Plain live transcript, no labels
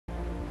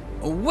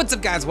What's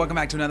up, guys? Welcome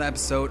back to another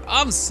episode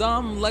of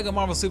some LEGO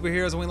Marvel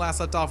Superheroes. When we last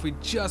left off, we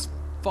just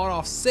fought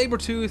off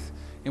Sabretooth,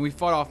 and we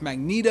fought off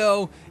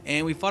Magneto,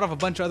 and we fought off a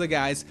bunch of other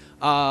guys.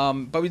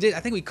 But I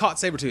think we caught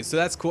Sabretooth, so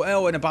that's cool.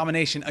 Oh, and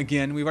Abomination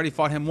again. We've already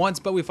fought him once,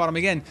 but we fought him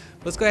again.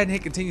 Let's go ahead and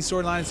hit continue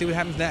storyline and see what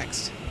happens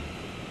next.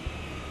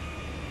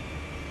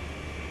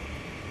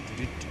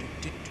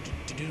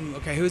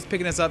 Okay, who's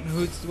picking us up?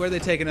 Where are they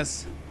taking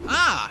us?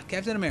 Ah,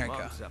 Captain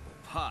America.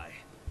 Hi.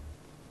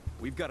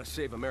 We've got to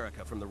save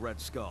America from the Red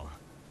Skull.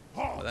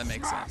 Oh, that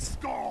makes sense.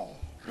 Skull.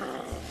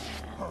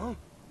 Huh?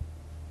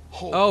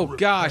 Oh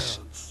gosh.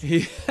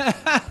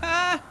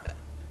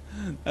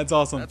 That's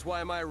awesome. That's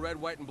why my red,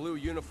 white, and blue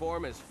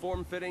uniform is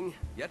form-fitting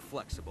yet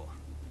flexible.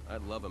 I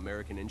love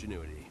American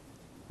ingenuity.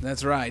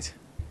 That's right.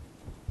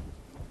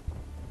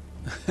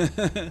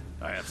 I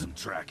have some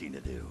tracking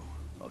to do.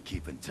 I'll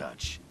keep in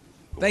touch.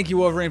 Thank you,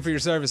 Wolverine, for your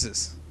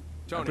services.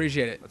 Tony, I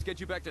appreciate it. Let's get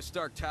you back to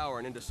Stark Tower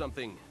and into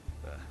something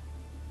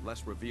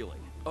less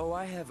revealing. Oh,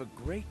 I have a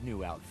great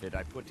new outfit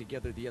I put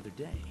together the other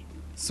day.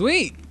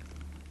 Sweet.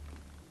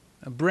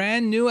 A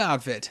brand new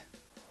outfit.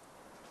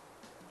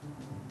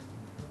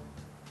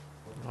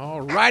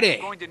 Alrighty.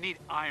 We're going to need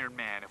Iron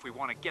Man if we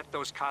want to get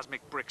those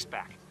cosmic bricks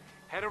back.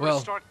 Head over Well-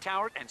 to Stark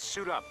Tower and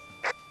suit up.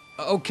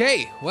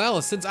 Okay.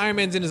 Well, since Iron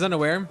Man's in his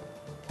underwear,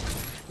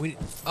 he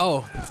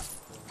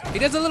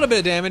does a little bit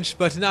of damage,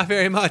 but not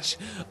very much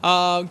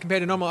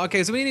compared to normal.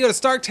 Okay, so we need to go to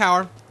Stark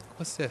Tower.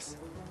 What's this?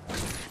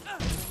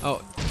 Oh,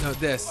 no,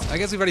 this. I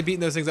guess we've already beaten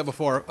those things up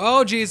before.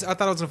 Oh, geez, I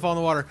thought I was gonna fall in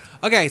the water.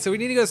 Okay, so we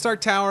need to go to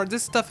Stark Tower.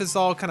 This stuff is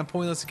all kind of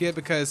pointless to get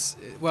because,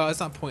 well, it's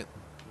not point.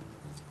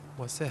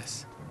 What's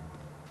this?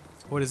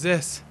 What is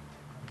this?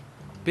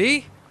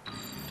 B?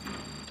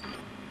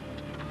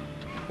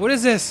 What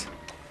is this?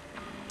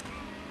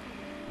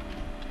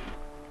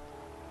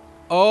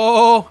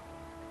 Oh.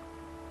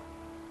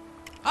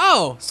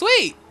 Oh,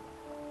 sweet.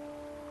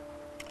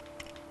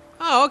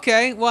 Oh,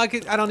 okay. Well,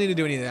 I don't need to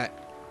do any of that.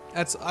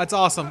 That's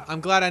awesome.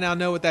 I'm glad I now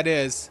know what that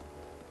is.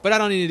 But I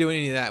don't need to do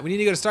any of that. We need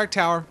to go to Stark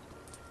Tower.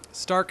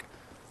 Stark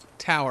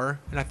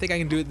Tower. And I think I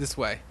can do it this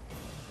way.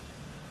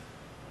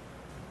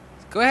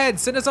 Go ahead.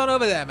 Send us on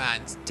over there,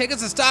 man. Take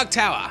us to Stark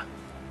Tower.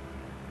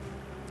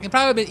 It'd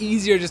probably been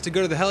easier just to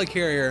go to the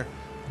helicarrier,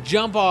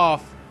 jump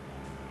off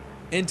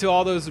into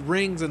all those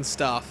rings and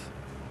stuff.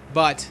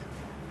 But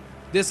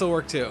this will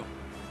work too.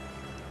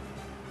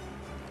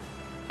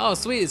 Oh,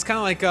 sweet. It's kind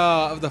of like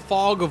the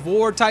fog of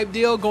war type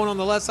deal going on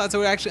the left side, so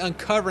we're actually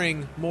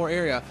uncovering more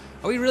area.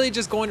 Are we really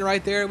just going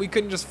right there? We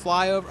couldn't just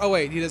fly over? Oh,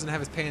 wait. He doesn't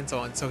have his pants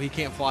on, so he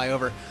can't fly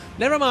over.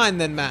 Never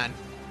mind then, man.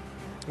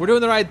 We're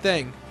doing the right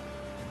thing.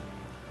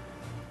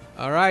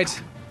 All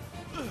right.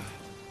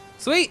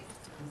 Sweet.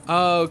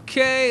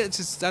 Okay. Let's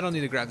just... I don't need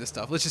to grab this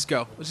stuff. Let's just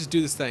go. Let's just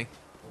do this thing.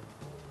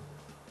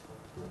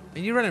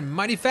 And you're running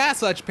mighty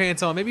fast without your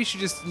pants on. Maybe you should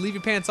just leave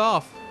your pants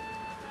off.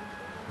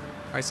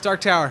 All right,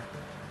 Stark Tower.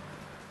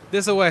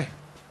 This away.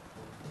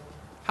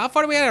 How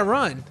far do we have to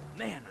run?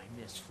 Man,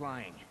 I miss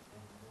flying.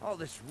 All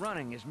this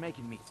running is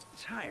making me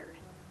tired.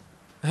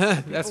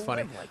 That's People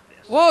funny. live like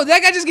this. Whoa,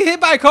 that guy just get hit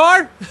by a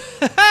car?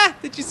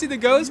 Did you see the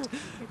ghost?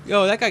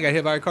 Oh, that guy got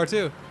hit by a car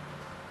too.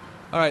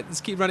 All right,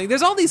 let's keep running.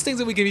 There's all these things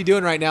that we can be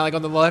doing right now, like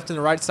on the left and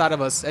the right side of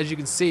us, as you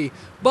can see.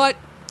 But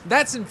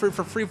that's for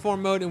freeform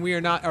mode, and we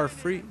are not, or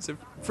free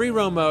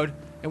roam mode,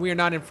 and we are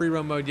not in free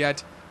roam mode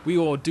yet. We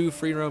will do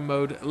free roam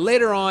mode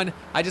later on.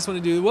 I just want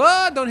to do,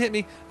 whoa, don't hit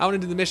me. I want to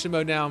do the mission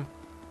mode now.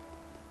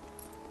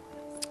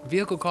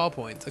 Vehicle call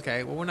points.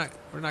 Okay, well, we're not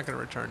going to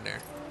return there.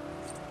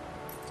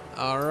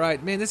 All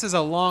right, man, this is a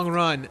long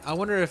run. I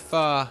wonder if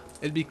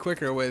it'd be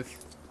quicker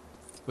with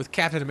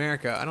Captain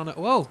America. I don't know.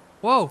 Whoa,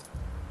 whoa,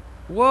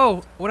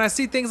 whoa. When I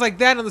see things like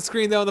that on the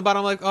screen, though, on the bottom,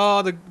 I'm like,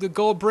 oh, the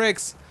gold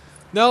bricks.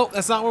 No,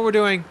 that's not what we're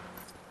doing.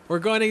 We're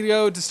going to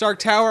go to Stark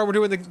Tower. We're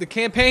doing the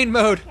campaign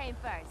mode. Came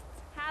first,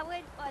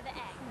 Howard or the egg?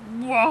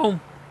 Whoa.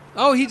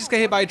 Oh, he just got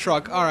hit by a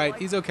truck. All right,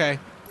 he's okay.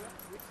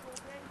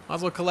 Might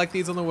as well collect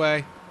these on the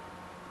way.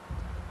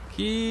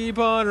 Keep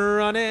on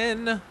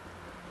running.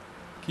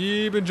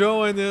 Keep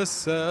enjoying this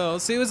cell.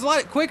 See, it was a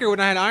lot quicker when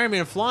I had Iron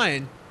Man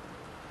flying.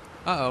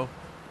 Uh-oh.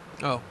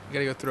 Oh, you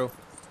gotta go through.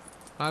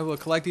 I will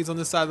collect these on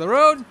this side of the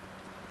road.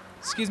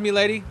 Excuse me,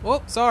 lady.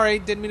 Oh, sorry.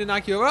 Didn't mean to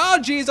knock you over. Oh,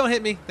 geez, don't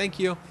hit me. Thank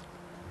you.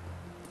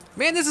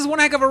 Man, this is one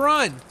heck of a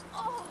run.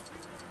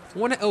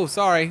 Oh,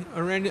 sorry.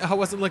 I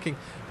wasn't looking.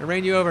 I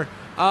ran you over.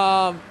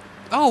 Oh,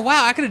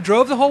 wow. I could have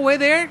drove the whole way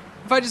there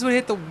if I just would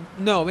hit the...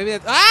 No, maybe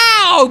that's...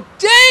 Ow!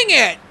 Dang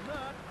it!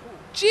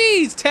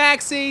 Jeez,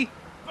 taxi.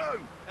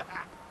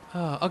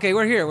 Oh, okay,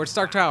 we're here. We're at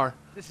Stark Tower.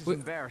 This is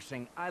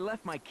embarrassing. I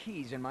left my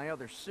keys in my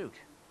other suit.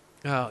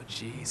 Oh,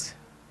 jeez. Is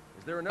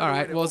there another All way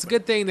right. to Well, it's a open-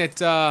 good thing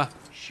that...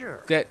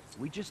 Sure. That...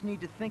 We just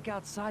need to think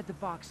outside the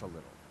box a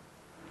little.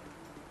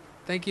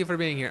 Thank you for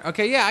being here.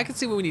 Okay, yeah, I can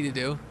see what we need to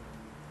do.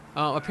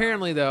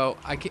 Apparently, though,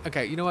 I can't...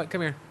 Okay, you know what? Come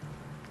here.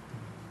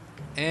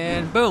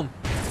 And boom.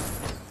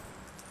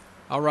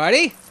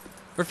 Alrighty.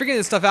 We're figuring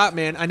this stuff out,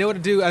 man. I know what to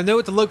do. I know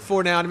what to look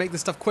for now to make this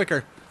stuff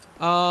quicker.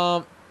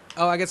 Oh,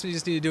 I guess we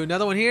just need to do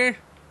another one here.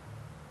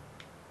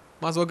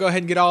 Might as well go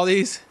ahead and get all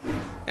these.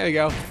 There we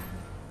go.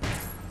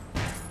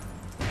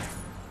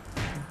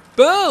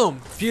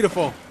 Boom!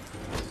 Beautiful.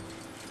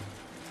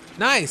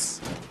 Nice.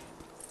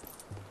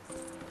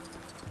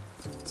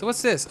 So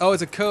what's this? Oh,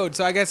 it's a code.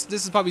 So I guess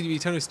this is probably gonna be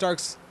Tony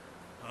Stark's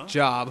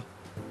job.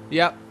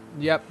 Yep.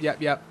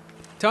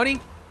 Tony,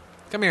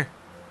 come here.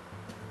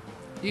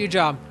 Do your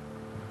job.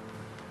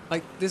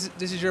 Like this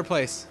is your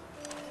place.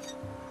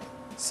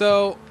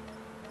 So,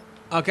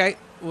 okay,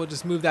 we'll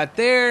just move that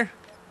there.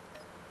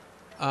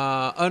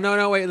 Oh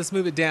no, wait, let's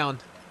move it down.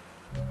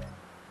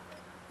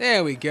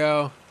 There we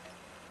go.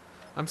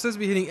 I'm supposed to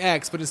be hitting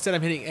X, but instead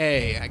I'm hitting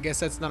A. I guess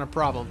that's not a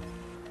problem.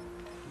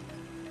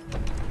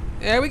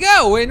 There we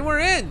go, and we're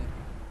in.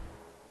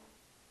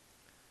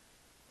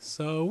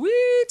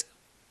 Sweet.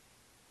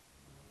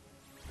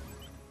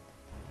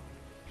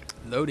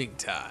 Loading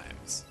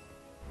times.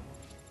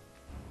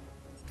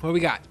 What do we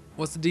got?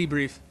 What's the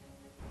debrief?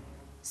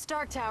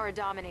 Stark Tower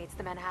dominates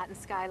the Manhattan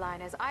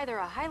skyline as either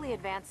a highly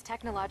advanced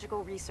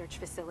technological research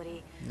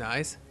facility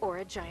Nice. or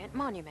a giant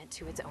monument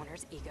to its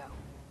owner's ego.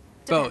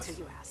 Depends Both,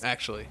 who you ask.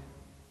 actually.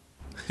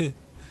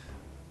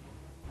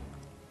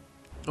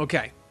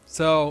 Okay,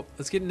 so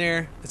let's get in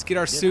there. Let's get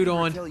our suit Did I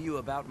ever on. tell you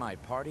about my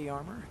party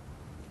armor?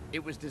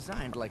 It was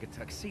designed like a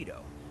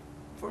tuxedo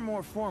for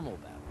more formal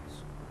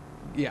battles.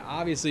 Yeah,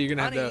 obviously you're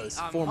gonna have Honey, those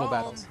I'm formal home.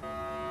 battles.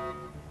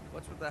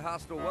 What's with the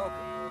hostile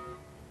welcome?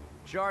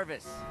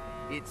 Jarvis,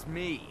 it's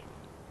me.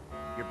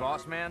 Your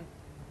boss man?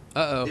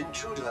 Uh-oh.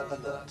 Intruder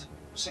alert.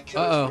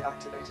 Security Uh-oh.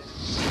 activated.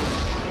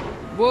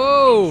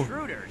 Whoa!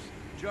 Intruders!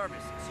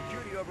 Jarvis,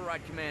 security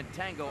override command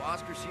Tango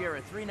Oscar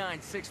Sierra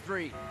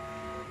 3963.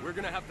 We're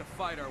gonna have to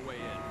fight our way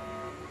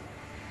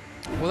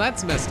in. Well,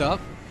 that's messed up.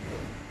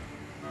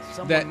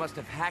 Someone That- must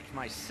have hacked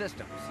my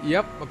systems.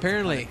 Yep, Kind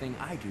apparently. of thing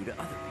I do to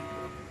other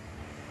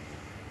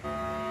people.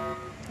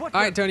 What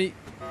All right, Tony.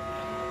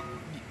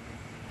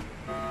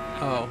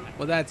 Oh,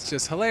 well, that's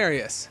just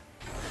hilarious.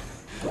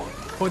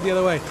 Point the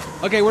other way.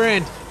 Okay, we're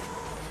in.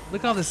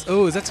 Look at all this.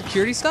 Oh, is that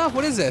security stuff?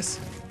 What is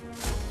this?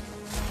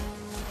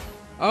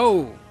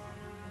 Oh.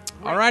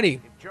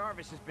 Alrighty. If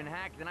Jarvis has been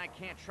hacked, then I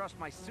can't trust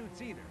my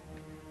suits either.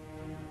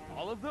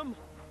 All of them?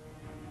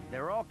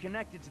 They're all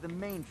connected to the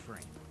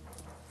mainframe.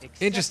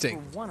 Except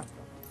Interesting. for one of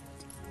them.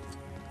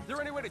 Is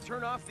there any way to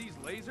turn off these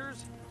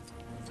lasers?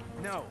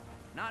 No,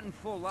 not in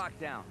full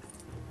lockdown.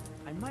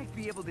 I might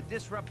be able to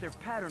disrupt their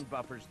pattern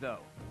buffers, though.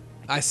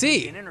 I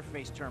see. An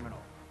interface terminal.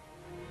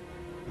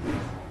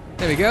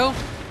 There we go.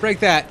 Break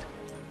that.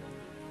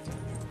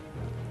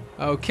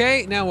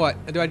 Okay, now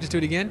what? Do I just do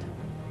it again?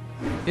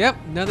 Yep,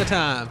 another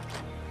time.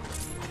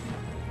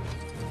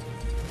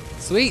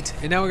 Sweet.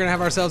 And now we're going to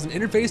have ourselves an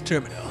interface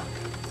terminal.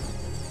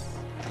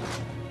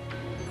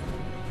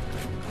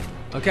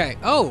 Okay.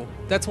 Oh,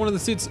 that's one of the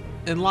suits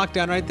in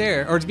lockdown right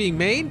there. Or it's being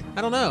made?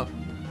 I don't know.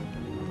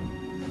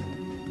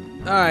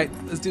 All right,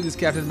 let's do this,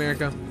 Captain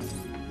America.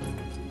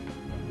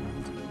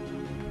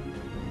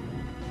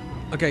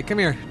 Okay, come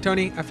here,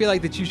 Tony. I feel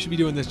like that you should be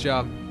doing this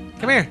job.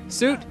 Come here,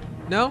 suit.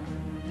 No?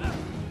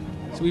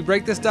 So we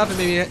break this stuff and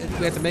maybe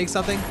we have to make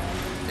something?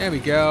 There we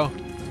go.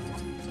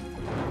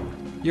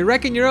 You're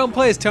wrecking your own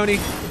place, Tony.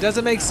 It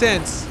doesn't make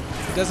sense.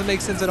 It doesn't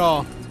make sense at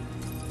all.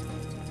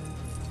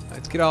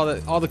 Let's get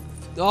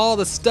all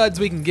the studs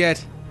we can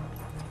get,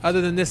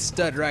 other than this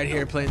stud right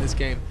here playing this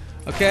game.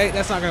 Okay,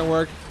 that's not gonna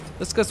work.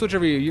 Let's go switch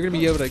over you. You're gonna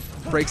be able to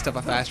break stuff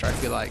up faster, I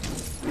feel like.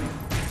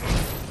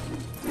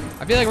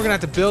 I feel like we're gonna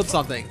have to build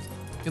something.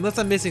 Unless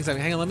I'm missing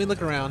something. Hang on, let me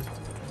look around.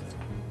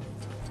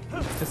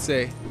 Let's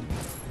see.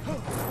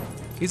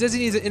 He says he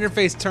needs an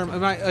interface term.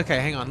 Okay,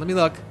 hang on, let me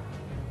look.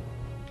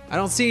 I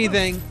don't see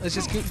anything. Let's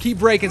just keep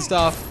breaking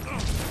stuff.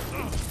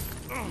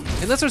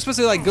 Unless we're supposed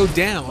to like go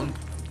down.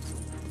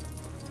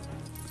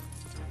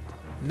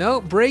 No,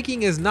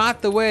 breaking is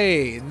not the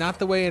way. Not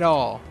the way at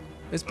all.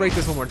 Let's break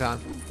this one more time.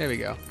 There we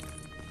go.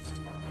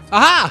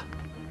 Aha!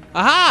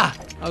 Aha!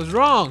 I was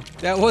wrong.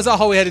 That was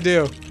all we had to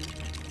do.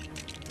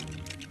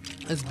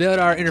 Let's build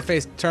our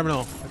interface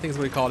terminal. I think is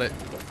what we called it.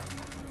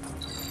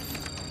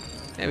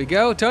 There we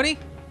go. Tony,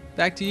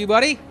 back to you,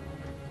 buddy.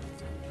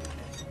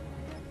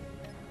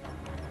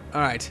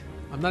 All right.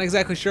 I'm not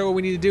exactly sure what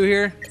we need to do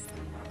here.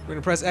 We're going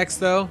to press X,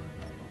 though.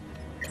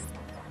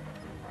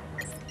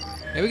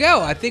 There we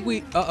go. I think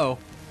we... Uh-oh.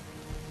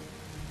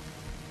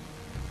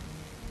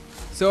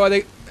 So are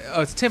they...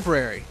 Oh, it's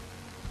temporary.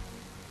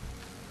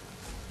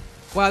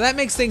 Wow, that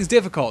makes things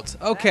difficult.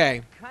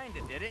 Okay. That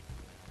kinda did it.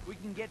 We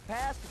can get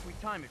past if we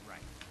time it right.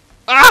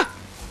 Ah!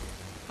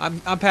 I'm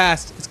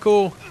past. It's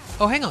cool.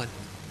 Oh, hang on.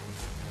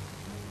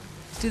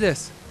 Let's do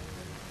this.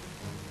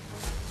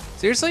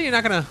 Seriously? You're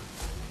not gonna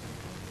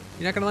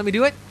let me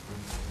do it?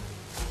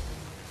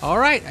 All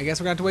right. I guess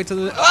we're gonna have to wait till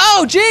the...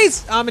 Oh,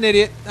 jeez! I'm an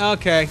idiot.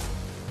 Okay.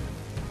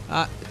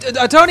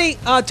 Tony,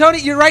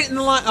 you're right in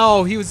the line.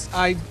 Oh, he was...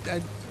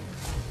 Oh,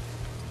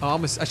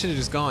 almost... I should have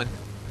just gone.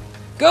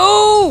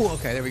 Go!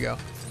 Okay, there we go.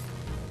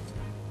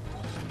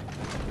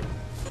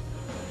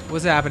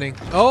 What's happening?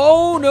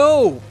 Oh,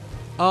 no!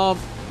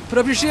 Put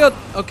up your shield.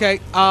 Okay,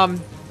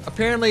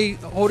 apparently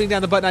holding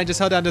down the button I just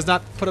held down does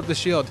not put up the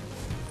shield.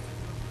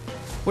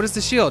 What is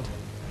the shield?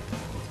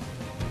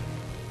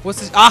 What's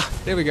this? Ah,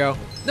 there we go.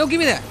 No, give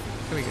me that.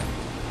 There we go.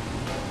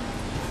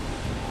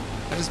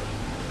 I just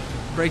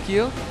break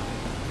you?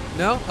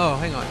 No? Oh,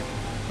 hang on.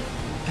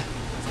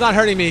 It's not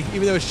hurting me,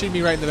 even though it's shooting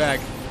me right in the back.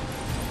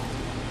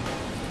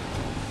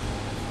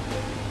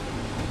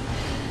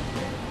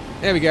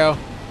 There we go.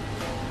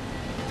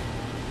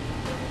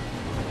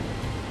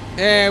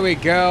 There we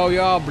go.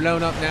 You're all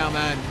blown up now,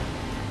 man.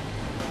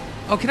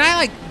 Oh, can I,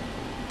 like,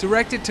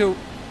 direct it to...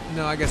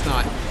 No, I guess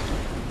not.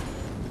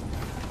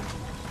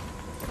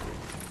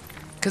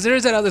 Because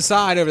there's that other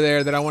side over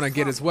there that I want to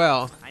get as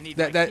well.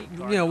 That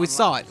you know, we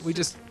saw it. We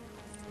just...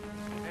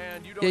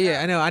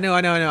 Yeah, I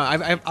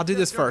know. I'll do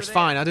this first.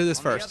 Fine, I'll do this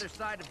first.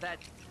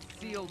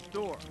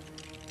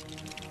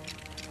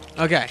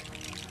 Okay.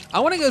 I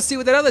want to go see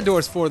what that other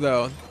door's for,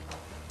 though.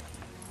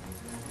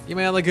 Give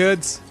me all the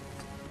goods.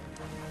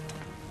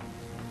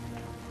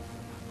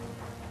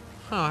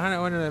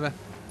 Oh,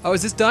 oh,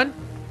 is this done?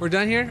 We're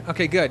done here?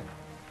 Okay, good.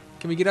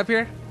 Can we get up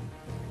here?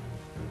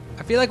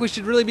 I feel like we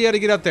should really be able to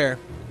get up there.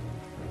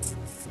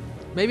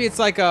 Maybe it's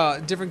like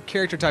a different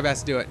character type has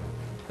to do it.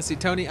 Let's see,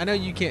 Tony. I know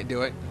you can't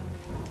do it.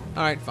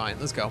 All right, fine.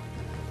 Let's go.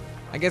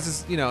 I guess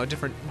it's, you know,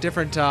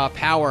 different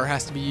power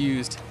has to be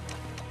used.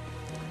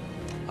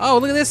 Oh,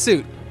 look at this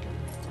suit.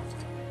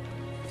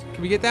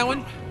 Can we get that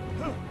one?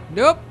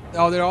 Nope.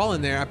 Oh, they're all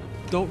in there. I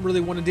don't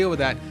really want to deal with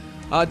that.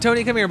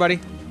 Tony, come here, buddy.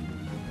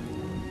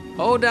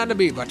 Hold down the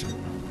B button.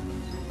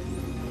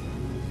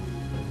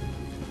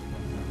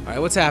 All right,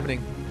 what's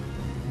happening?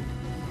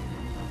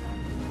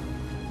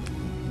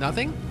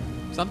 Nothing?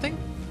 Something?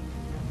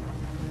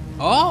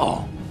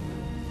 Oh!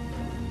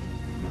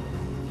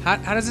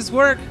 How does this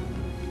work?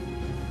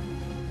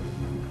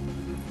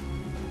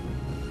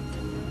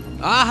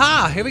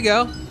 Aha! Here we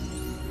go.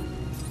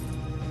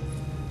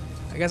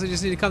 I guess I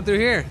just need to come through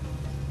here.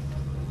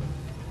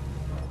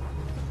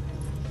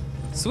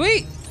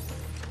 Sweet!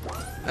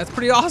 That's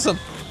pretty awesome.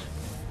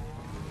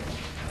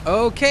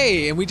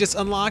 Okay, and we just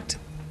unlocked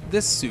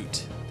this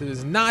suit that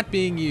is not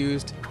being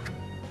used.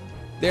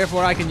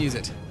 Therefore, I can use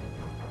it.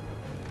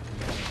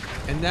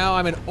 And now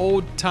I'm an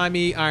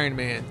old-timey Iron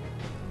Man.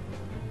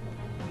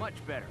 Much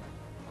better.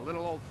 A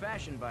little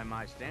old-fashioned by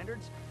my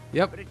standards.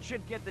 Yep. But it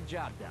should get the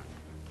job done.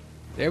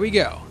 There we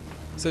go.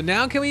 So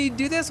now can we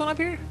do this one up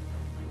here?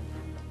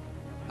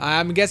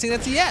 I'm guessing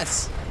that's a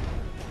yes.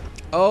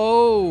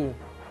 Oh.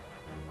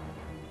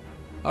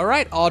 All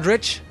right,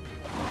 Aldrich.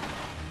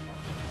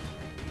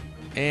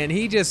 And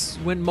he just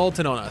went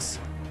molten on us.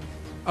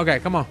 Okay,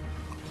 come on.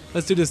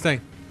 Let's do this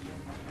thing.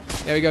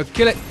 There we go.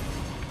 Kill it.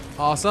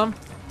 Awesome.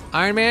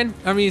 Iron Man.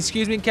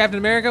 Excuse me, Captain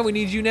America. We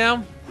need you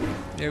now.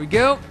 There we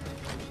go.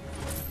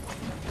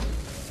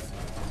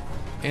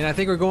 And I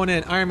think we're going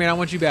in. Iron Man, I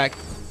want you back.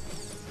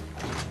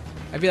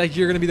 I feel like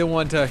you're going to be the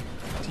one to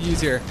use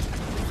here.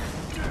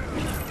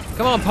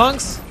 Come on,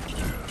 punks.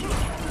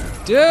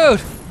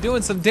 Dude,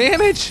 doing some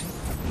damage.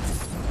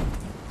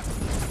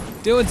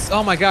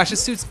 Oh my gosh, this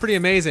suit's pretty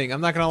amazing.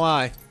 I'm not gonna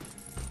lie.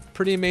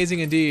 Pretty amazing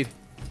indeed.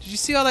 Did you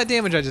see all that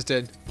damage I just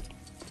did?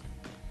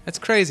 That's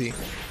crazy.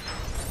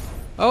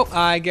 Oh,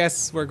 I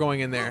guess we're going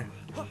in there.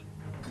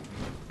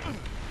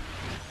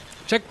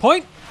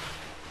 Checkpoint.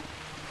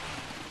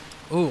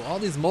 Ooh, all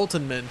these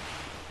molten men.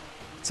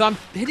 So I'm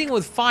hitting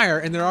with fire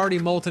and they're already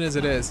molten as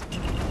it is.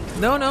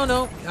 No.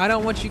 I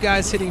don't want you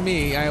guys hitting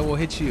me. I will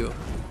hit you.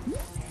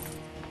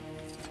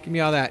 Give me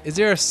all that. Is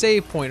there a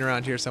save point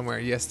around here somewhere?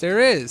 Yes, there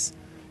is.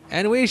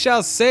 And we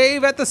shall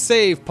save at the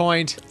save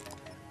point.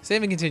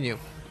 Save and continue.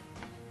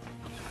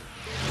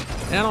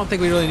 And I don't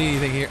think we really need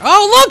anything here.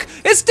 Oh, look!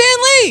 It's Stan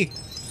Lee!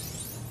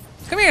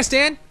 Come here,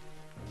 Stan.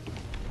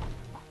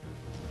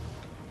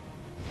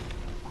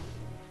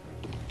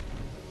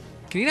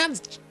 Can he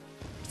not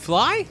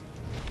fly?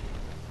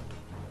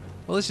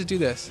 Well, let's just do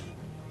this.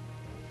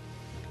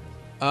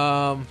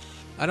 I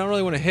don't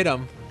really want to hit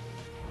him.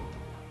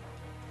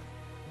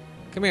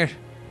 Come here.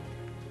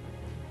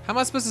 How am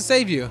I supposed to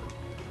save you?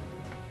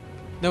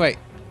 No, wait.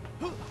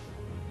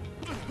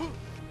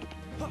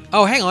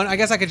 Oh, hang on. I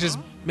guess I could just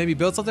maybe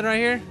build something right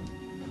here.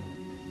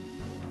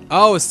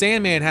 Oh,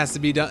 Sandman has to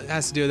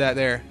do that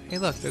there. Hey,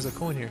 look, there's a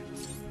coin here.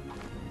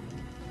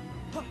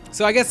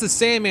 So I guess the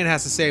Sandman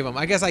has to save him.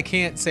 I guess I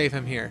can't save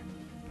him here.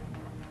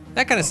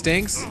 That kind of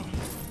stinks.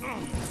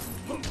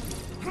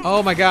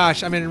 Oh my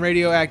gosh, I'm in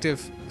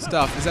radioactive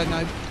stuff. Is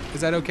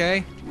that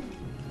okay?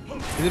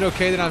 Is it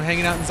okay that I'm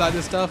hanging out inside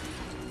this stuff?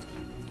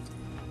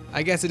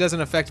 I guess it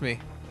doesn't affect me.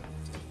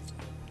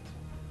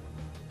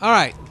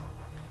 Alright.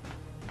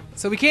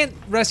 So we can't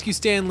rescue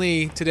Stan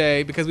Lee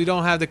today because we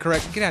don't have the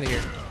correct... Get out of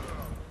here.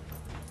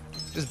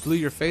 Just blew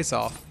your face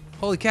off.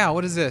 Holy cow,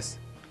 what is this?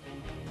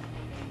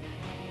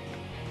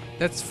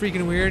 That's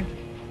freaking weird.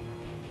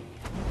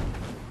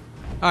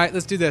 Alright,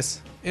 let's do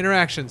this.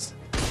 Interactions.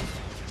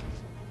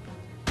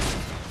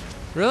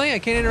 Really? I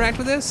can't interact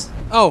with this?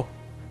 Oh.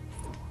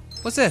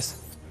 What's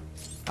this?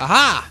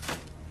 Aha!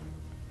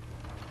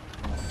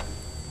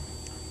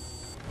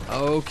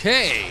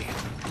 Okay.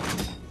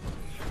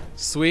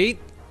 Sweet.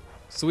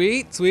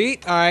 Sweet,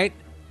 sweet. Alright.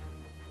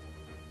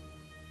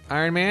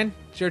 Iron Man,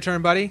 it's your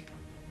turn, buddy.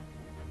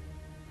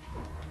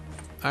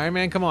 Iron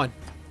Man, come on.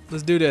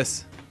 Let's do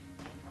this.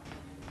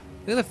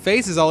 Look at the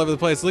faces all over the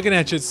place looking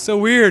at you. It's so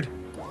weird.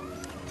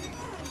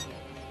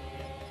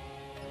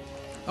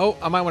 Oh,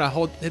 I might want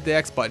to hit the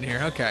X button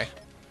here. Okay.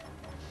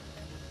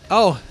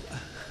 Oh.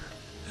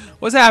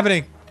 What's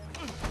happening?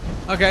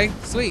 Okay,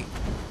 sweet.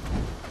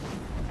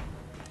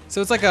 So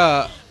it's like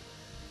a...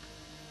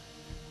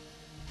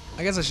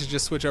 I guess I should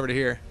just switch over to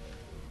here.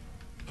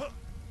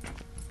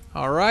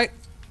 Alright.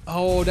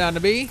 Hold down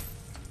to B.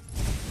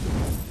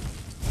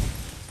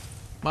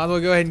 Might as well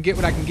go ahead and get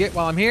what I can get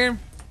while I'm here.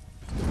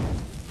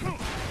 I'm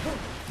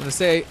gonna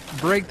say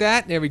break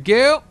that. There we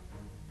go.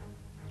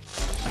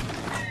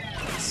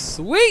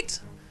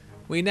 Sweet.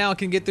 We now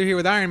can get through here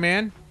with Iron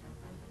Man.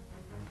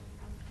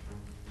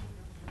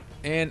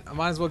 And I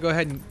might as well go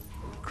ahead and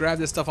grab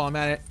this stuff while I'm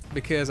at it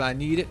because I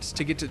need it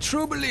to get to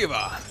True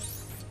Believer.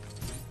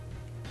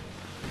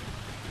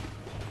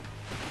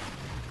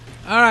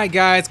 Alright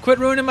guys, quit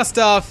ruining my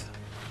stuff.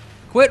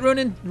 Quit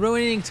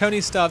ruining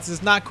Tony's stuff. This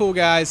is not cool,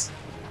 guys.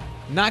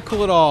 Not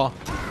cool at all.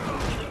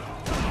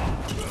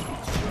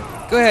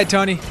 Go ahead,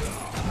 Tony.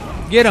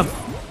 Get him.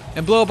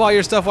 And blow up all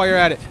your stuff while you're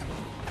at it.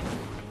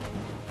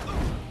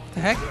 What the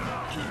heck?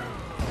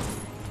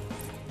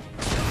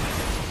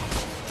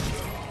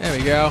 There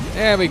we go.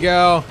 There we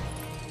go.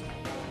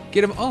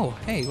 Get him. Oh,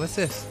 hey, what's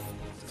this?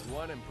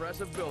 One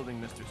impressive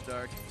building, Mr.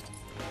 Stark.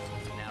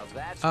 Now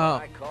that's what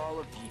I call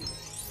a view.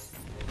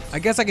 I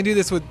guess I can do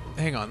this with...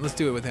 Hang on, let's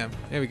do it with him.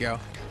 There we go.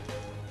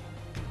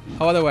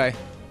 Oh, other way.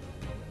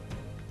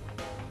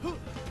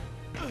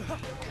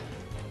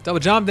 Double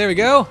jump, there we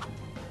go.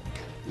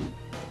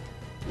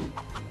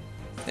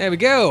 There we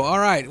go. All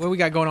right, what we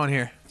got going on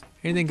here?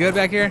 Anything good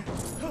back here?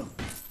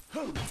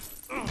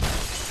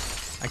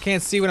 I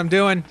can't see what I'm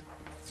doing,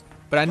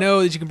 but I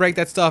know that you can break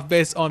that stuff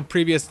based on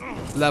previous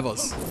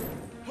levels.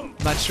 I'm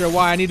not sure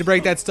why I need to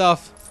break that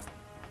stuff,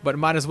 but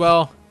might as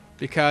well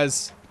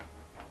because...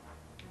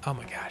 Oh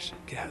my gosh,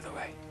 get out of the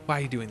way. Why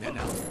are you doing that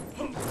now?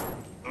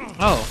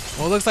 Oh,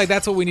 well, it looks like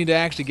that's what we need to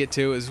actually get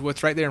to is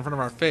what's right there in front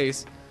of our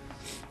face.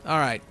 All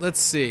right,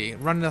 let's see.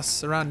 Running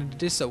us around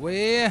this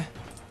way.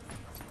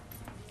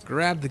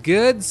 Grab the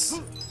goods.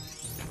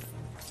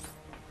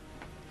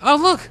 Oh,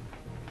 look.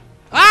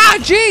 Ah,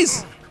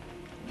 jeez.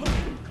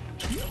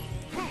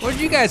 Where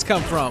did you guys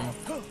come from?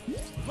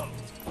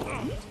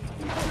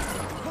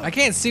 I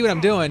can't see what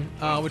I'm doing,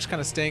 which kind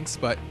of stinks,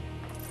 but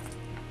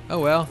oh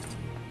well.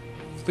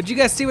 But you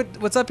guys see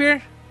what's up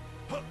here?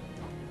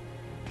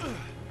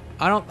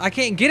 I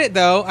can't get it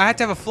though. I have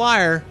to have a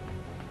flyer,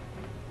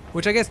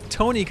 which I guess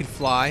Tony could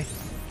fly.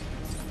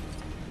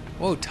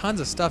 Whoa, tons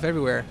of stuff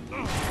everywhere.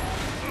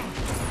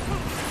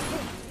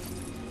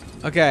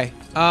 Okay,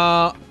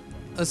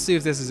 let's see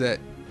if this is it.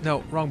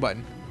 No, wrong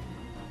button.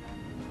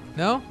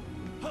 No?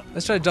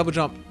 Let's try to double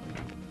jump.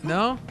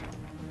 No?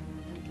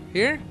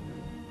 Here?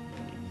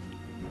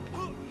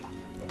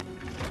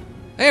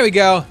 There we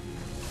go.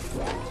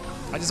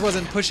 I just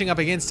wasn't pushing up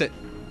against it.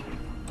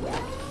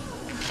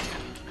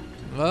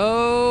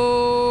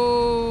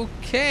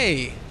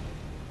 Okay.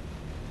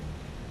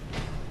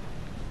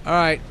 All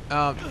right.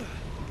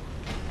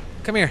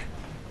 Come here.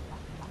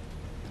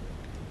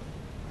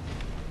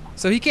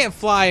 So he can't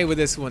fly with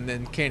this one,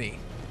 then, can he?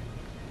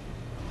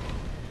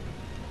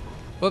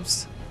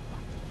 Whoops.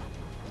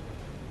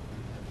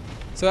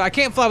 So I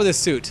can't fly with this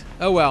suit.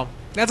 Oh well,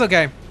 that's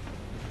okay.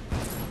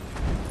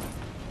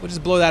 We'll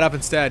just blow that up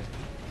instead.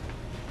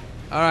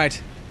 All right.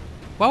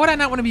 Why would I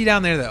not want to be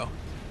down there though?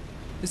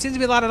 There seems to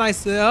be a lot of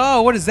nice.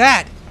 Oh, what is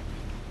that?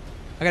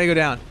 I gotta go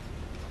down.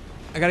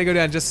 I gotta go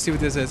down just to see what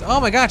this is. Oh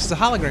my gosh, it's a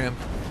hologram.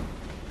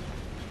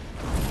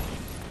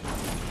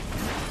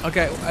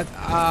 Okay,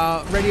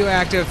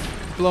 radioactive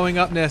blowing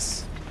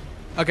upness.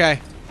 Okay.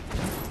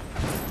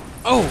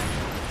 Oh,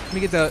 let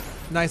me get the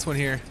nice one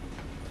here.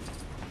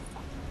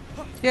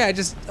 Yeah,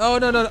 just. Oh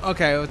no.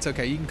 Okay, it's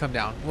okay. You can come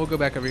down. We'll go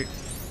back over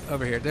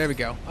here. There we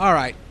go. All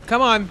right,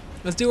 come on.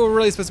 Let's do what we're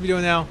really supposed to be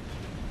doing now.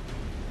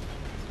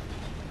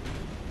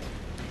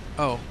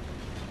 Oh.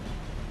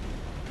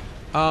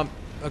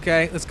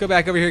 Okay, let's go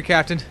back over here,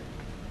 Captain.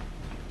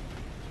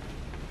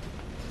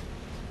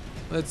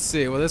 Let's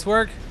see, will this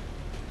work?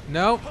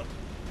 No.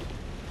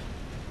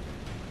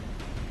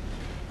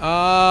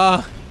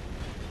 Am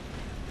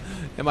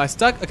I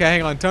stuck? Okay,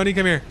 hang on. Tony,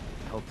 come here.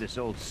 Hope this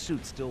old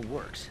suit still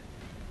works.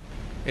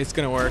 It's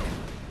gonna work.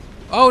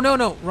 Oh,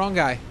 no, wrong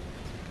guy.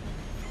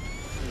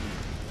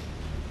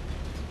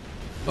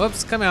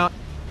 Whoops, come out.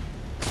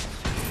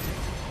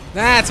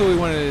 That's what we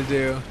wanted to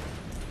do.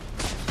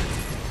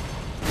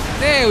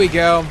 There we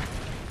go.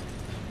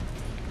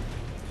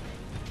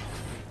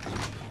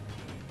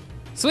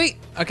 Sweet.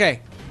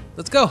 Okay,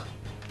 let's go.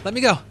 Let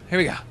me go. Here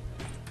we go.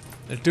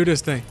 Let's do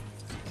this thing.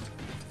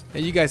 Hey,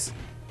 you guys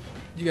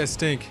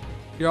stink.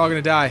 You're all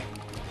gonna die.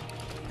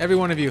 Every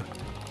one of you.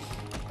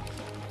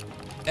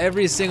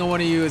 Every single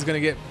one of you is gonna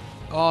get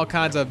all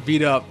kinds of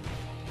beat up.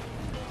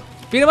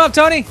 Beat him up,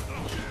 Tony!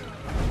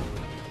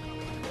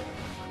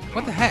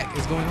 What the heck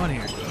is going on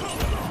here?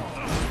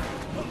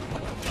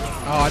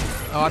 Oh,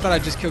 Oh, I thought I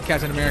just killed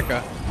Captain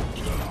America.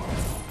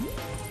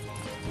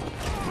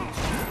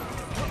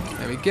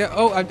 There we go.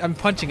 Oh, I'm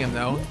punching him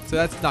though, so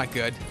that's not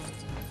good.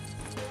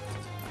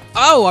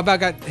 Oh, I about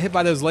got hit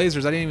by those lasers.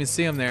 I didn't even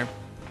see him there.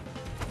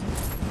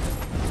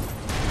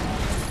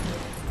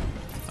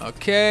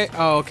 Okay.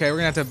 Oh, okay. We're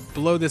gonna have to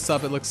blow this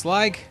up, it looks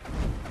like.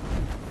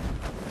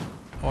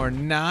 Or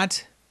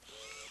not.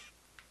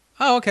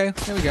 Oh, okay.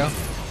 There we go.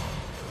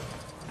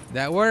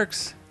 That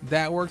works.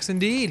 That works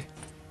indeed.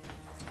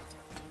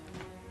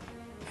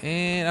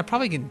 And I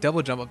probably can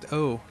double jump up.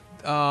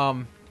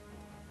 I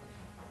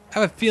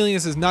have a feeling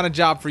this is not a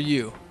job for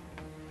you.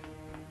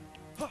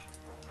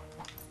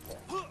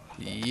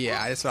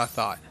 Yeah, that's what I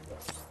thought.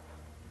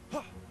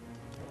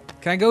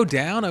 Can I go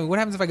down? I mean, what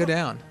happens if I go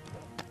down?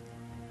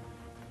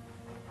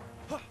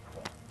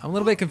 I'm a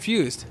little bit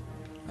confused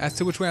as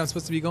to which way I'm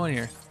supposed to be going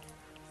here.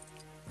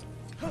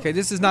 Okay,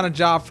 this is not a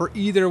job for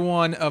either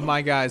one of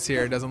my guys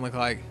here, it doesn't look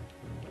like.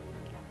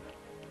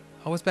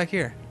 Oh, what's back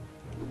here?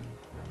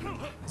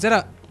 Is that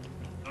a...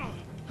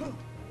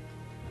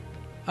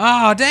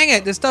 Oh, dang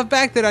it! There's stuff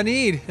back that I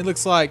need, it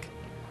looks like.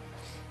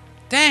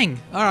 Dang!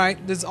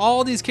 Alright, there's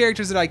all these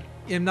characters that I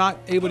am not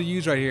able to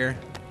use right here.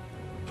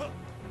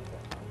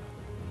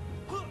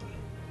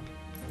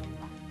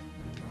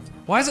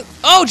 Why is it...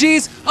 Oh,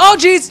 jeez! Oh,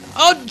 jeez!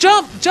 Oh,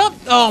 jump! Jump!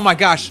 Oh, my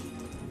gosh.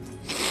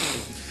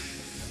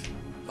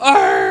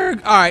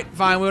 Arrgh! Alright,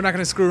 fine. We're not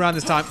going to screw around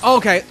this time.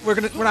 Okay, we're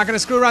not going to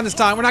screw around this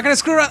time. We're not going to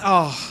screw around...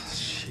 Oh,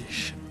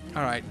 sheesh.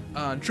 Alright.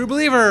 True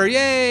believer!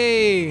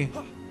 Yay!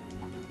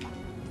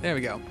 There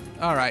we go.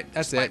 Alright,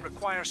 that's it. Might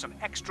require some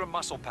extra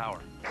muscle power.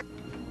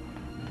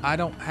 I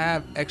don't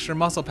have extra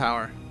muscle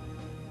power.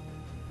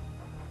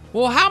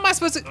 Well, how am I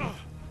supposed to...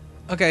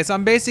 Okay, so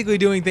I'm basically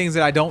doing things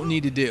that I don't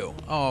need to do.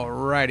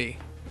 Alrighty.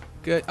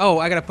 Good. Oh,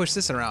 I gotta push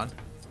this around.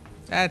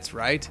 That's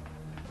right.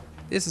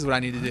 This is what I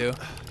need to do.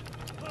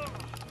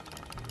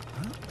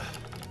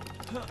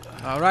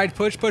 Alright,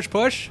 push, push,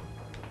 push.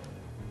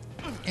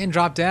 And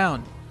drop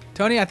down.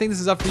 Tony, I think this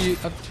is up to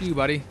you,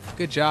 buddy.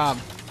 Good job.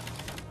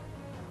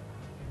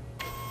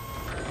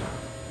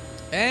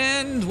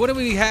 And what do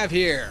we have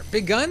here?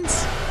 Big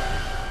guns?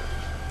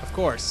 Of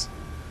course.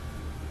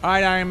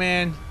 Alright, Iron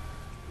Man.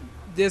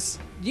 This,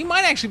 you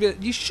might actually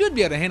be, you should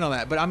be able to handle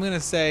that, but I'm gonna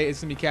say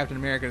it's gonna be Captain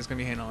America that's gonna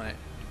be handling it.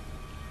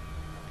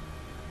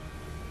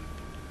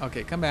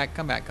 Okay, come back,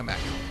 come back, come back.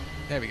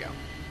 There we go.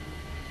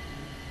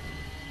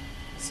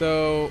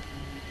 So,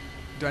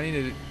 do I need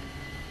to,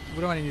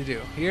 what do I need to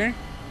do? Here?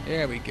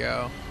 There we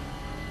go.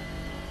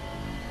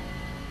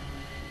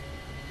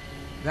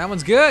 That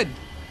one's good.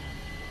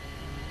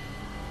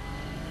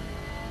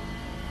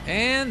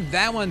 And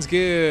that one's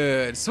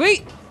good.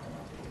 Sweet!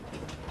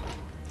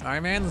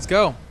 Alright, man, let's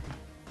go.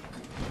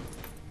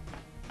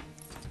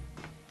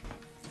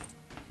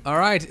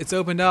 Alright, it's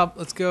opened up.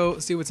 Let's go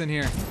see what's in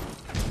here.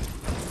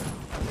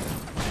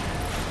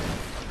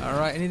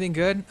 Alright, anything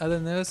good other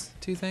than those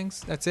two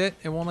things? That's it?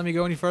 It won't let me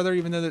go any further,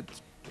 even though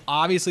there's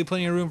obviously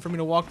plenty of room for me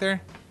to walk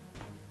there.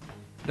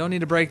 Don't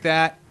need to break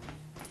that.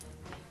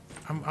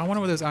 I wonder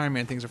what those Iron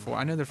Man things are for.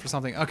 I know they're for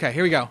something. Okay,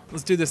 here we go.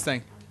 Let's do this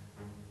thing.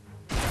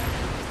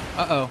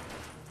 Uh-oh.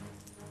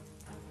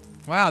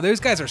 Wow, those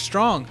guys are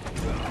strong.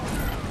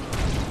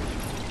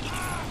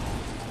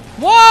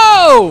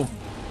 Whoa!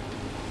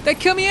 They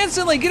kill me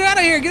instantly. Get out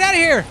of here. Get out of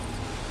here.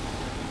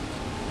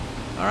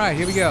 All right,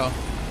 here we go.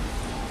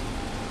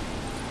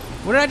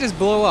 What did I just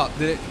blow up?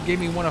 That it gave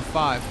me 1 of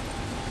 5.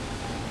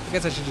 I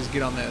guess I should just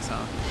get on this,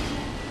 huh?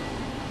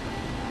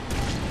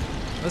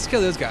 Let's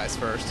kill those guys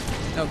first.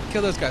 No,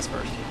 kill those guys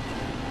first.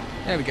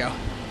 There we go.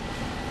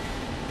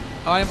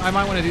 Oh, I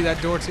might want to do that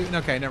door too.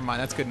 Okay, never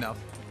mind. That's good enough.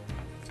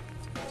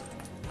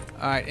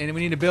 All right, and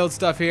we need to build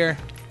stuff here.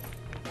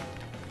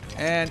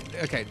 And,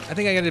 okay, I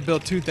think I got to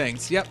build 2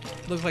 things. Yep,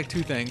 looks like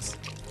 2 things.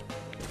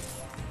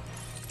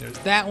 There's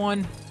that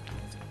one.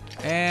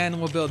 And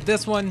we'll build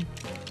this one.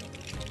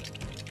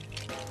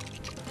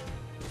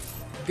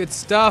 Good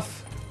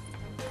stuff.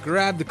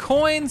 Grab the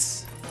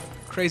coins.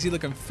 Crazy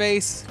looking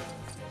face.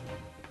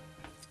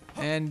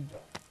 And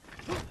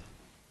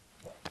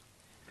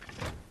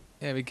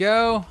there we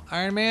go.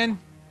 Iron Man,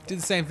 do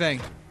the same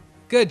thing.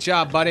 Good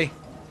job, buddy.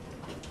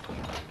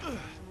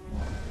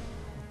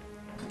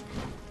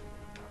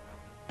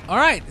 All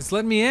right, it's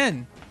letting me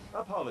in.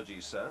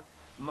 Apologies, sir.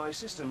 My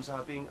systems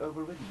are being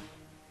overridden.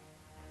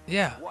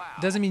 Yeah, Wow,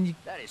 doesn't mean you...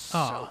 that is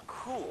Oh. so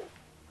cool.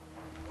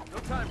 No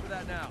time for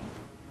that now.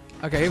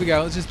 Okay, here we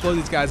go. Let's just blow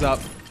these guys up.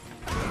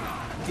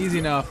 Easy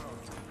enough.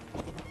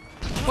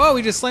 Whoa,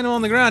 we just slammed him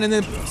on the ground and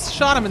then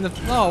shot him in the...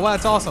 Oh, wow,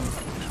 that's awesome.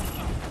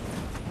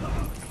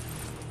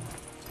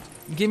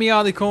 Give me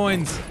all the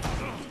coins.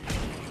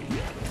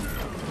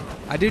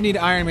 I do need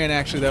Iron Man,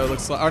 actually, though. It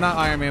looks like... Or not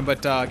Iron Man,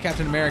 but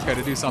Captain America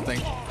to do something.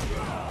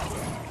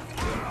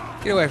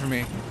 Get away from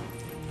me.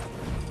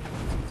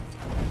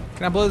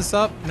 Can I blow this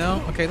up?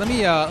 No? Okay, let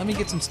me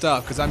get some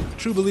stuff, because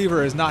True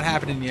Believer is not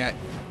happening yet.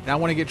 And I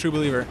want to get True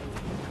Believer.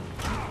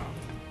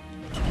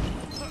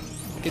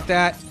 Get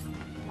that.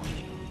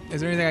 Is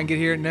there anything I can get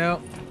here?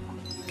 No.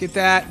 Get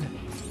that.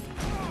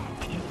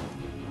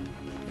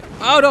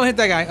 Oh, don't hit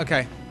that guy.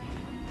 Okay.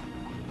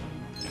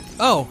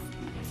 Oh.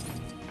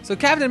 So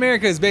Captain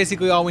America is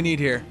basically all we need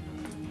here.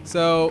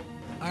 So,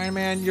 Iron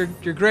Man, you're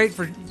great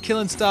for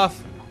killing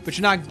stuff, but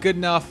you're not good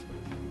enough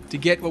to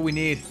get what we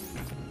need.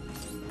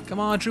 Come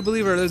on, True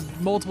Believer. Those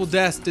multiple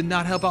deaths did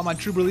not help out my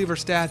True Believer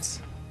stats.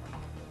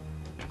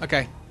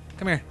 Okay,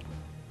 come here.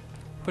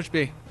 Push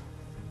B.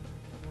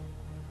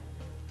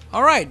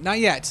 All right, not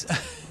yet.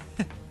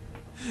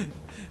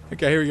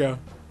 Okay, here we go.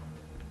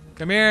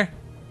 Come here.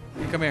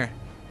 You come here.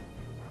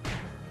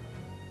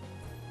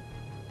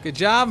 Good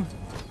job.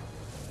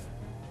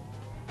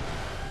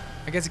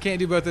 I guess I can't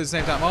do both at the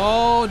same time.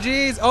 Oh,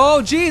 jeez.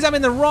 Oh, jeez, I'm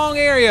in the wrong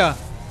area.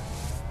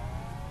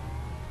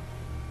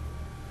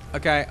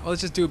 Okay, well,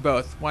 let's just do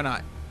both. Why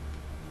not?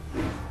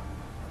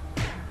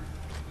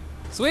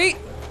 Sweet.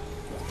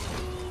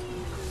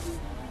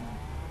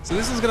 So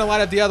this is going to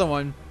light up the other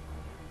one,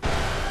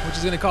 which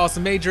is going to cause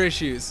some major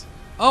issues.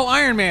 Oh,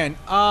 Iron Man.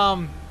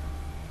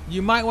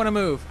 You might want to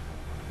move.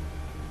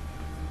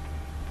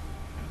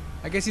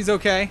 I guess he's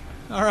okay.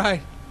 All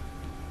right.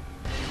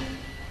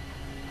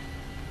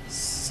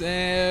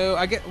 So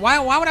I get why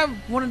would I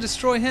want to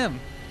destroy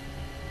him?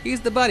 He's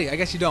the buddy. I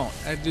guess you don't.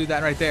 I do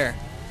that right there.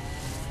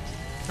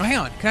 Oh, hang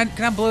on. Can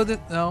I blow the?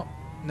 No,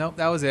 nope.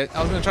 That was it.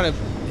 I was gonna try to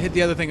hit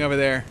the other thing over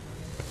there,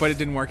 but it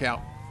didn't work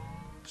out.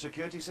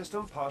 Security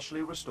system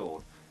partially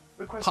restored.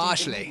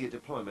 Requesting immediate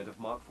deployment of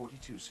Mark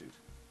 42 suit.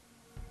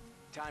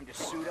 Time to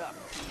suit up.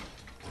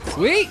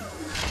 Sweet.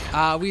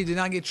 We did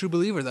not get True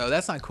Believer though.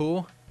 That's not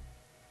cool.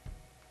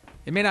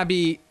 It may not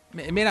be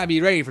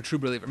ready for True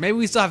Believer. Maybe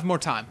we still have more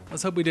time.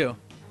 Let's hope we do.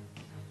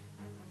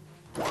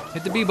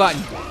 Hit the B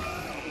button.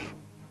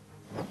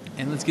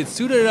 And let's get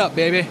suited up,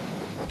 baby.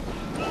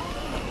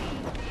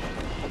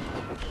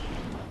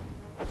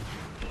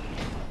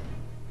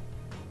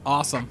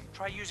 Awesome.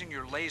 Try using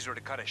your laser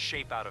to cut a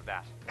shape out of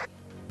that.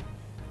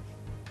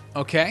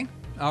 Okay.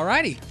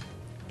 Alrighty.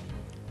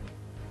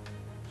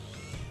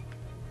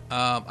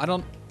 I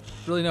don't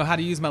really know how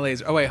to use my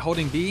laser. Oh wait,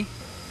 holding B?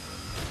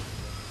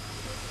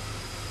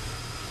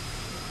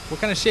 What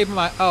kind of shape am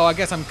I? Oh, I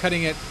guess I'm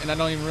cutting it and I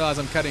don't even realize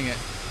I'm cutting it.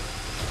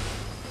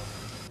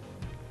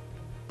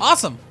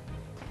 Awesome.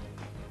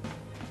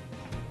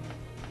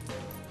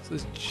 So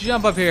let's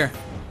jump up here.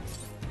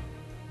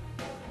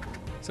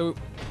 So,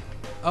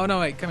 oh no,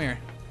 wait, come here.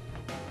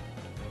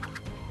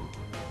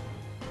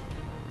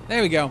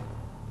 There we go.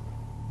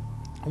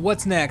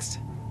 What's next?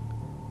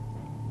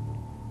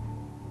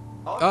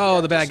 Oh,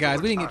 the bad guys.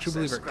 We didn't get True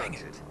Believer. Dang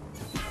it.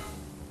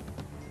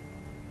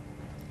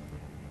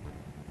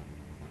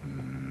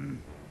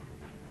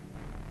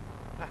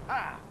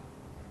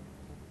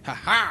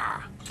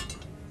 Ha-ha!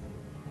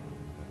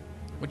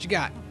 What you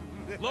got?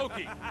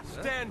 Loki,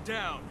 stand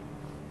down.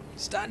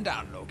 Stand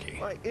down, Loki.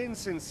 My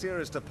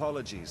insincerest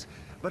apologies,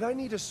 but I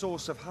need a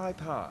source of high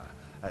power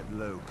at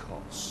low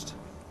cost.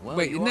 Well,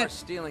 Wait, you isn't are that-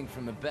 stealing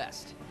from the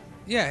best.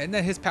 Yeah, isn't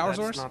that his power That's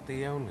source? not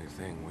the only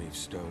thing we've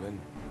stolen.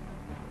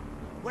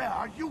 Where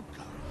are you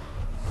going?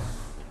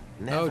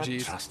 Never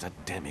geez. trust a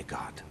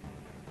demigod.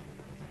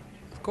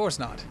 Of course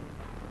not.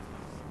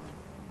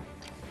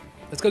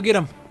 Let's go get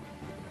him.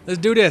 Let's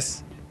do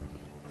this.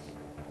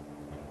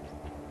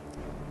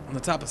 On the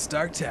top of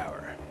Stark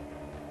Tower.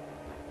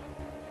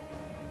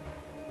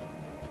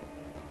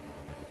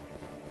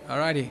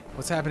 Alrighty,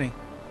 what's happening?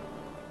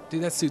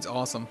 Dude, that suit's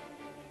awesome.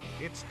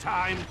 It's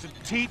time to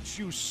teach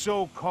you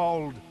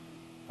so-called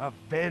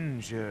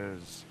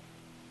Avengers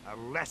a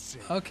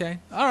lesson. Okay,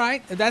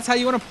 alright. If that's how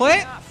you want to play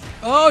it?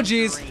 Oh,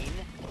 jeez. Green.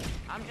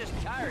 I'm just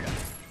tired of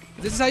it.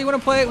 If this is how you want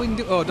to play it, we can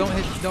do. Oh, don't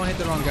hit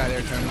the wrong guy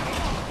there, Tony.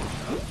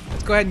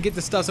 Let's go ahead and get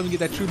the stuff so we can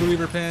get that True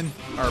Believer pin.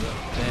 Or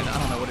pin, I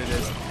don't know what it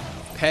is.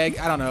 Peg,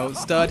 I don't know.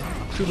 Stud.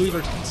 True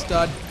Believer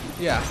stud.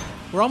 Yeah.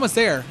 We're almost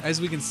there,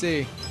 as we can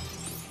see.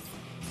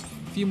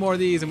 A few more of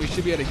these and we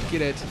should be able to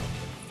get it.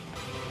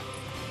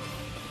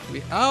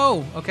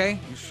 Oh, okay.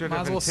 You should Might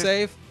have as well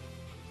save.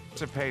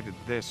 anticipated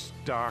this,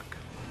 Dark.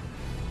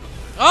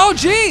 Oh,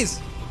 jeez!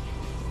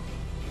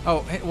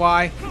 Oh, hit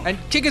Y. And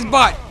kick his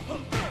butt!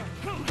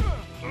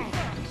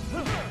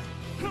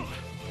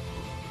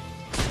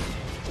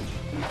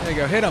 There you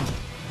go, hit him.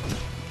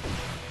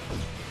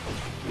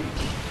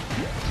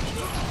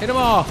 Hit them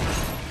all.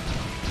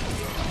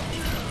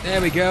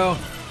 There we go.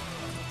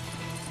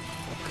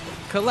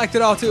 Collect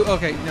it all too.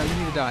 Okay, no, you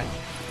need to die.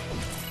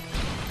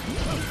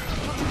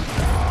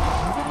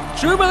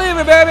 True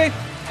Believer, baby!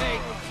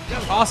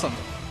 Awesome.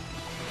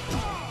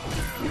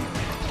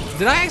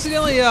 Did I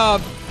accidentally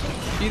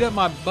beat up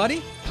my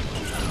buddy?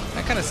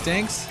 That kind of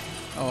stinks.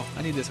 Oh,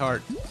 I need this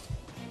heart.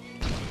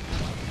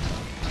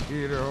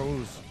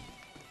 Heroes,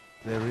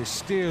 there is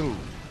still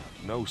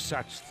no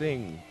such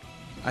thing.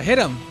 I hit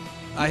him.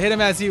 I hit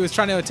him as he was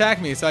trying to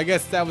attack me, so I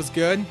guess that was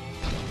good.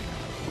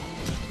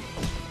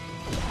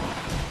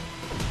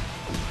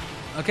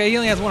 Okay, he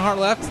only has one heart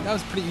left. That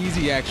was pretty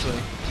easy, actually.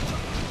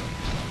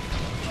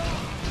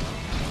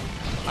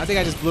 I think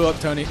I just blew up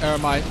Tony, or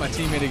my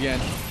teammate again.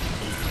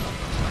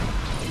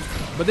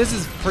 But this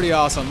is pretty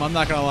awesome, I'm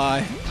not gonna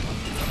lie.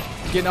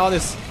 Getting all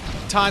this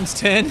times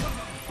 10.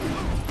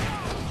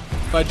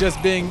 by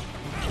just being...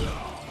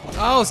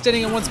 Oh,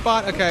 standing in one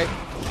spot? Okay.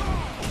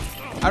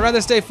 I'd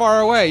rather stay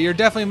far away. You're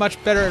definitely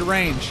much better at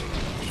range.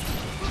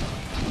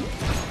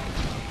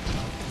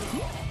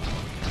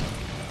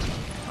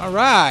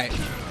 Alright.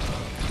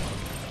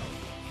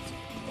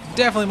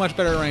 Definitely much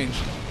better at range.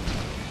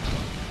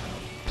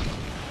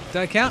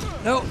 Did I count?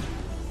 No.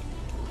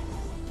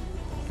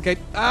 Okay,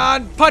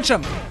 punch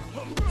him!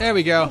 There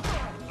we go.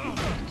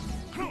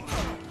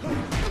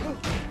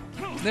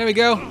 There we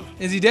go.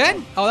 Is he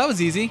dead? Oh, that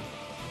was easy.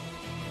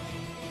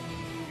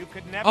 You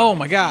could never Oh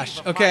my gosh,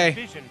 conceive of okay. my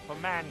vision for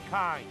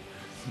mankind.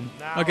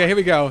 Now Okay, here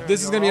we go. turn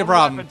This is gonna be your a own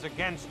problem. weapons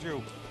against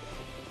you.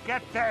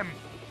 Get them.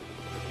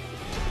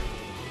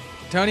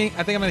 Tony,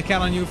 I think I'm gonna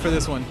count on you for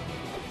this one.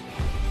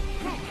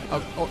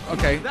 Oh,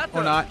 okay, Is that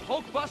or the not.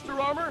 Hulkbuster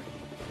armor?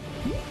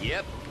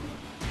 Yep.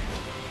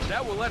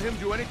 That will let him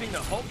do anything the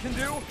Hulk can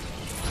do?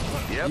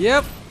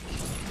 Yep.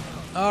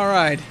 All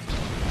right.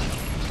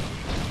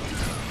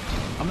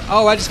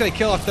 Oh, I just gotta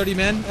kill off 30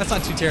 men? That's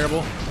not too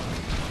terrible.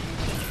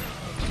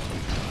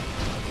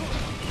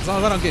 As long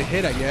as I don't get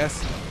hit, I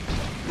guess.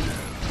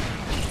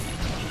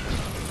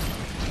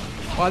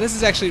 Wow, this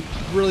is actually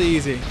really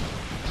easy.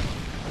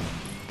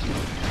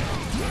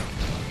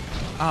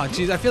 Oh,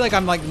 jeez, I feel like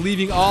I'm like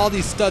leaving all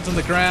these studs on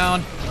the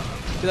ground.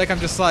 I feel like I'm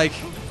just like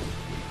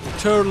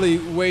totally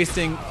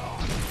wasting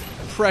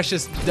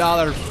precious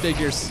dollar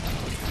figures.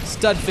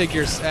 Stud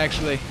figures,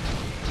 actually.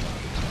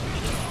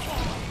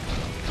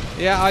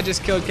 Yeah, I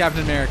just killed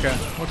Captain America.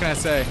 What can I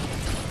say?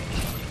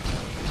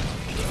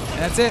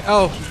 That's it?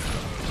 Oh.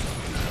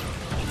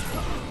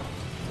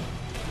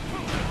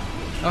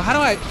 Oh, how do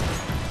I...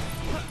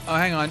 Oh,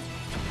 hang on.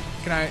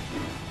 Can I...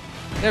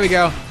 There we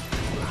go.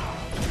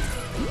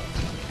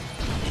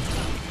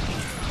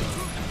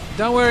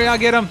 Don't worry, I'll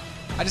get him.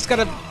 I just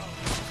gotta...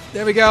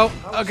 There we go.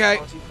 Okay.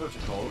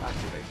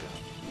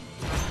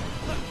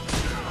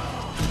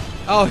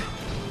 Oh,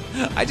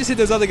 I just hit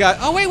those other guys.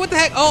 Oh, wait, what the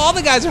heck? Oh, all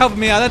the guys are helping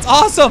me out. That's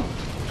awesome.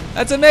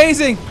 That's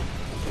amazing.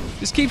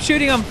 Just keep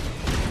shooting them.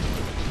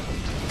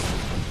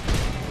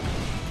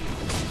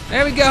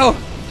 There we go.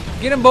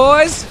 Get him,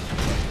 boys.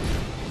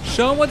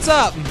 Show them what's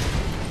up.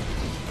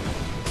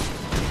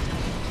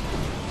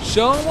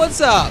 Show them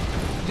what's up.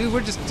 Dude,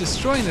 we're just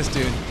destroying this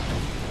dude.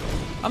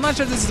 I'm not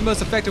sure if this is the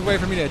most effective way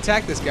for me to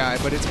attack this guy,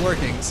 but it's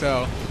working,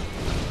 so.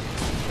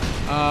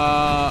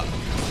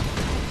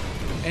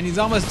 And he's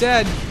almost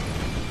dead.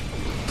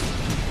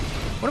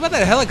 What about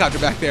that helicopter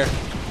back there?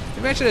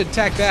 Maybe I should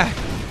attack that.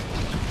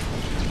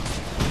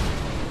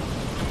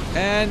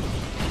 And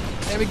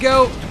there we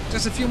go.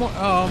 Just a few more.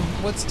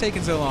 What's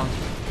taking so long?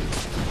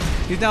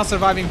 He's now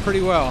surviving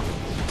pretty well.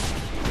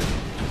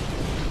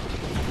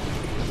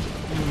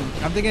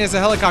 I'm thinking it's a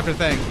helicopter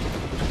thing.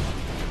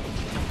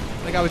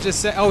 Like I was just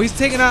saying. Oh, he's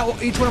taking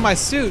out each one of my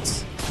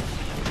suits.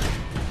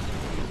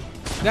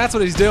 That's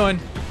what he's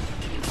doing.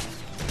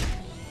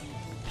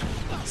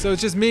 So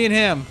it's just me and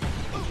him.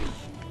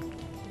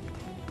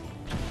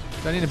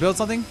 Do I need to build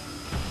something?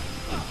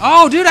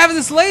 Oh, dude, I have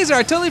this laser.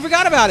 I totally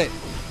forgot about it.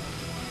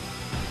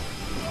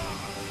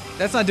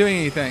 That's not doing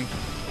anything.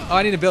 Oh,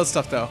 I need to build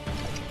stuff, though.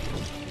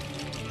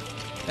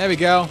 There we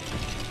go.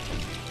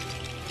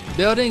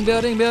 Building,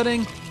 building,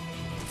 building.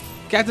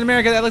 Captain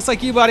America, that looks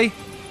like you, buddy.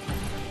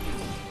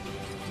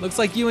 Looks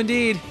like you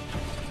indeed.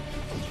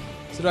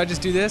 So do I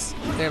just do this?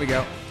 There we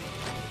go.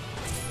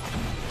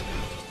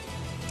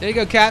 There you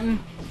go, Captain.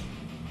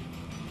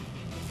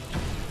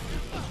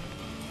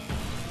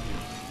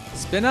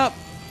 Spin up.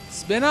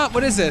 Spin up.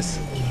 What is this?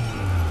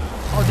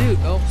 Oh, dude.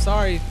 Oh,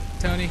 sorry,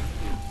 Tony.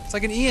 It's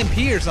like an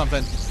EMP or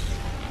something.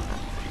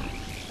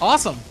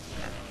 Awesome.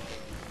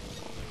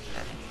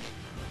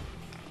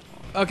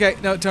 Okay,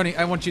 no, Tony,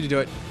 I want you to do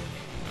it.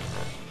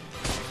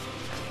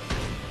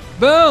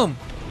 Boom.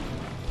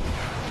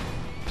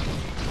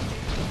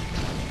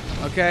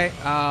 Okay,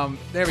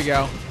 there we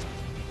go.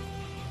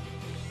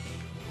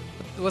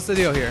 What's the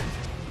deal here?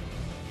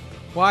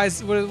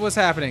 What's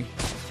happening?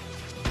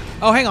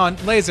 Oh, hang on,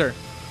 laser.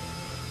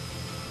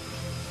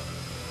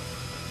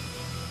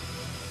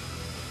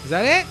 Is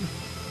that it?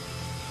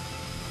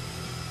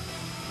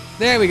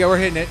 There we go, we're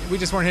hitting it. We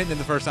just weren't hitting it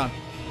the first time.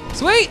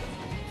 Sweet!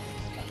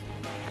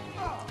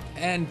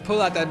 And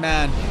pull out that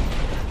man.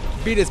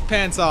 Beat his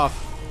pants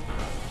off.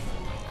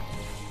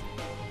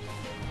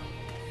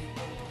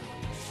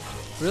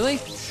 Really?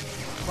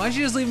 Why don't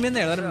you just leave him in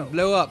there? Let him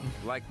blow up.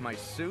 Like my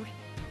suit?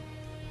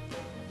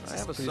 I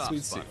have a pretty soft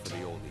sweet spot suit. for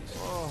the oldies.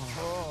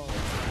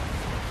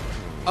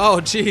 Oh,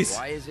 jeez.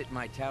 Why is it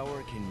my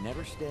tower can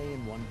never stay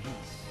in one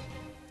piece?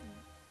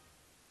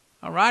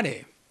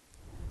 Alrighty.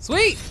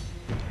 Sweet!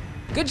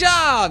 Good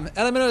job,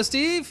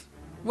 TheLMNOsteve.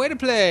 Way to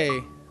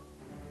play.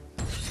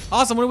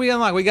 Awesome, what do we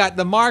unlock? We got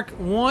the Mark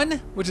 1,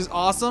 which is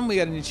awesome. We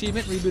got an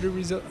achievement,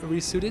 rebooted,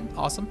 resuited,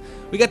 awesome.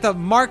 We got the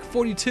Mark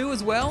 42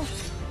 as well.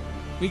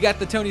 We got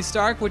the Tony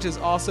Stark, which is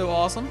also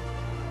awesome.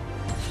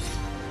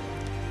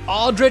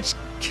 Aldrich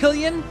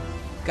Killian,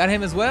 got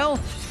him as well.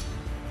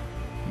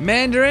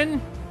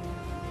 Mandarin.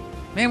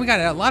 Man, we got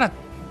a lot of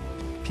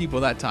people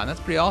that time. That's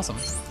pretty awesome.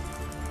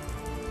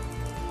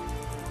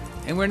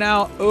 And we're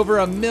now over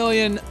 1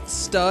 million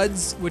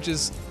studs, which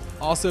is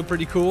also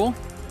pretty cool.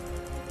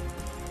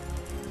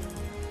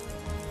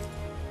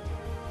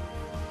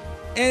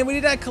 And we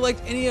did not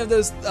collect any of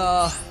those,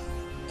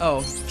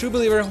 oh, True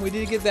Believer, we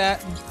did get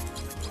that.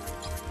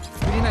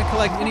 We did not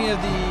collect any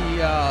of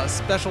the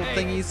special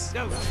thingies.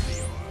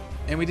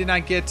 And we did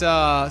not get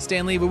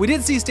Stan Lee, but we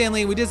did see Stan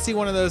Lee. We did see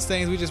one of those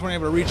things. We just weren't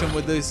able to reach him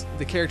with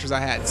the characters I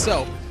had.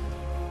 So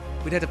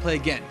we'd have to play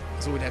again.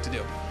 That's what we'd have to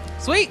do.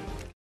 Sweet!